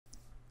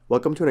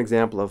Welcome to an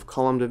example of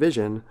column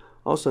division,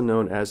 also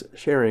known as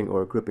sharing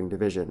or grouping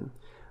division.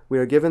 We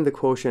are given the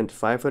quotient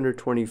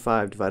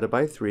 525 divided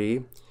by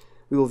 3.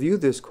 We will view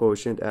this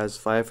quotient as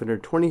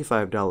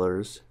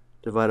 $525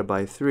 divided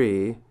by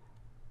 3,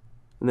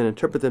 and then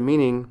interpret the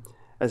meaning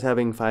as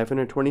having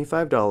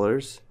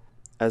 $525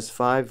 as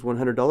 5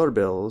 $100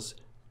 bills,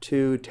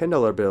 2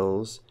 $10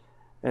 bills,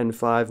 and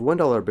 5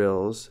 $1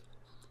 bills,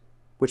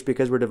 which,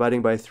 because we're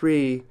dividing by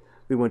 3,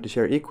 we want to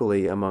share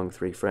equally among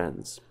 3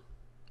 friends.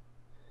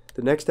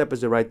 The next step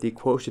is to write the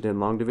quotient in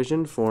long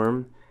division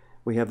form.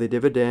 We have the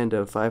dividend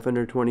of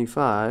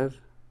 525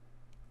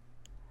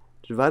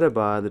 divided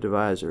by the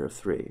divisor of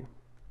 3.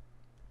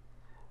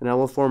 And now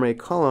we'll form a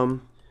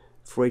column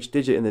for each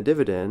digit in the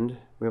dividend.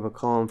 We have a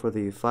column for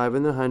the 5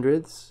 in the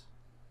hundreds,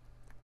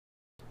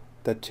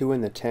 the 2 in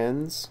the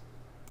tens,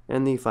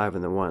 and the 5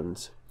 in the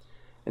ones.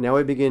 And now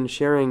we begin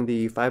sharing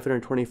the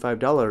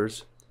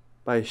 $525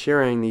 by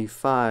sharing the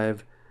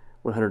 5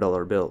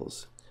 $100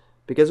 bills.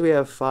 Because we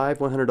have 5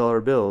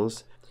 $100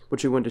 bills,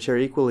 which we want to share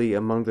equally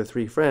among the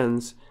 3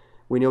 friends,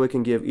 we know we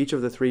can give each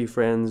of the 3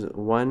 friends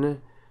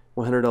one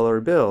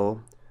 $100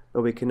 bill,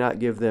 but we cannot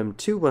give them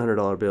 2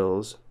 $100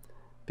 bills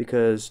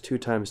because 2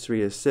 times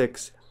 3 is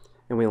 6,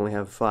 and we only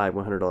have 5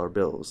 $100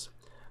 bills.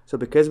 So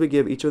because we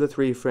give each of the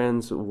 3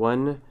 friends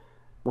one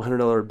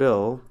 $100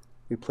 bill,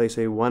 we place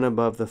a 1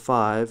 above the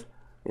 5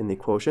 in the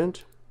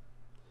quotient.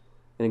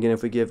 And again,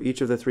 if we give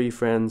each of the 3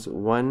 friends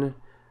one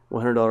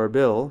 $100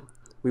 bill,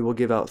 we will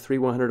give out 3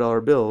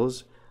 $100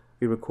 bills.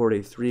 We record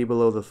a 3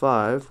 below the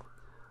 5.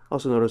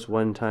 Also notice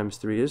 1 times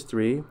 3 is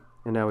 3,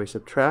 and now we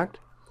subtract.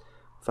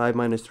 5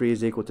 minus 3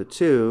 is equal to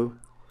 2,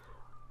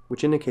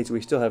 which indicates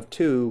we still have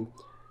 2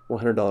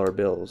 $100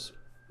 bills.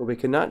 But we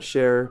cannot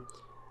share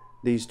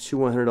these 2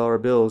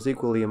 $100 bills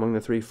equally among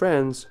the 3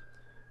 friends,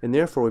 and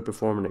therefore we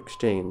perform an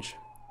exchange.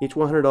 Each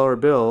 $100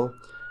 bill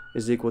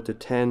is equal to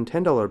 10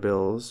 $10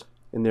 bills,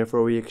 and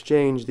therefore we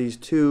exchange these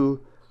 2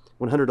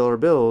 $100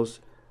 bills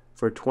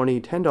for 20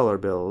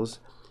 $10 bills,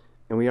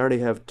 and we already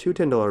have 2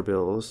 $10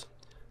 bills,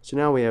 so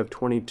now we have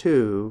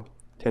 22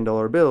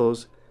 $10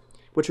 bills,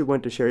 which we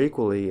want to share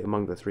equally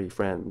among the 3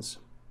 friends.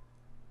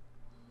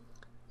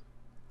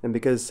 And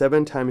because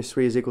 7 times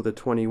 3 is equal to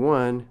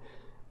 21,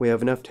 we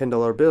have enough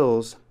 $10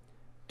 bills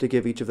to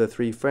give each of the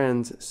 3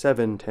 friends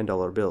 7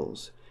 $10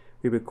 bills.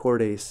 We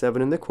record a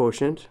 7 in the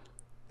quotient.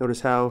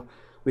 Notice how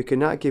we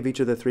cannot give each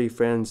of the 3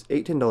 friends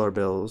 8 $10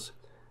 bills,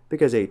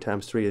 because 8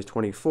 times 3 is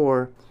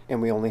 24,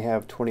 and we only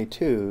have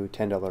 22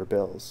 $10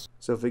 bills.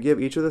 So if we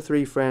give each of the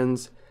 3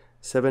 friends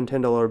 7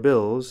 $10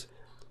 bills,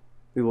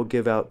 we will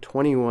give out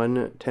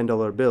 21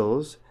 $10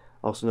 bills.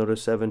 Also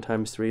notice 7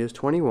 times 3 is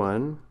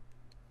 21.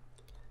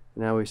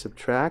 Now we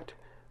subtract.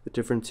 The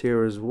difference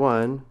here is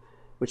 1,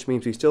 which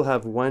means we still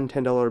have one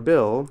 $10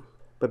 bill,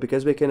 but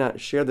because we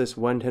cannot share this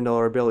one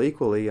 $10 bill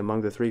equally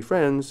among the 3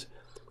 friends,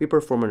 we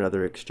perform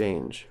another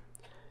exchange.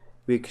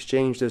 We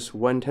exchange this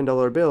one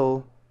 $10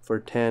 bill for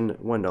 10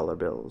 $1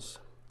 bills.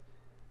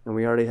 And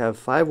we already have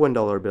 5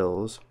 $1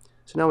 bills,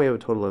 so now we have a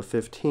total of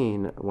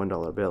 15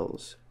 $1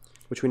 bills,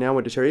 which we now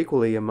want to share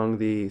equally among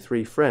the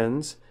 3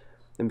 friends.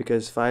 And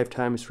because 5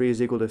 times 3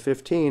 is equal to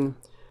 15,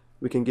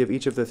 we can give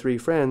each of the 3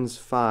 friends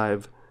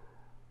 5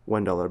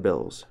 $1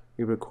 bills.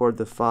 We record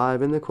the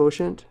 5 in the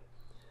quotient.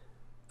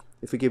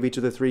 If we give each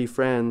of the 3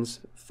 friends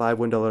 5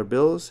 $1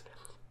 bills,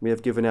 we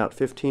have given out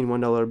 15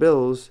 $1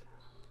 bills.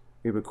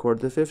 We record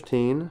the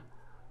 15.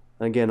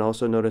 Again,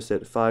 also notice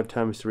that 5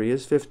 times 3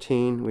 is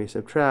 15. We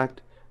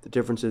subtract. The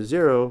difference is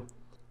 0,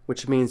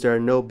 which means there are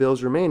no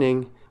bills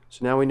remaining.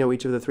 So now we know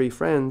each of the 3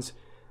 friends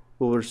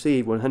will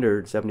receive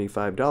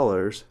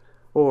 $175,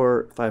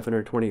 or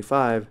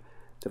 525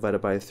 divided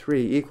by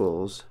 3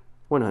 equals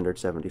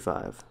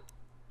 175.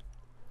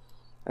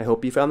 I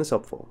hope you found this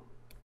helpful.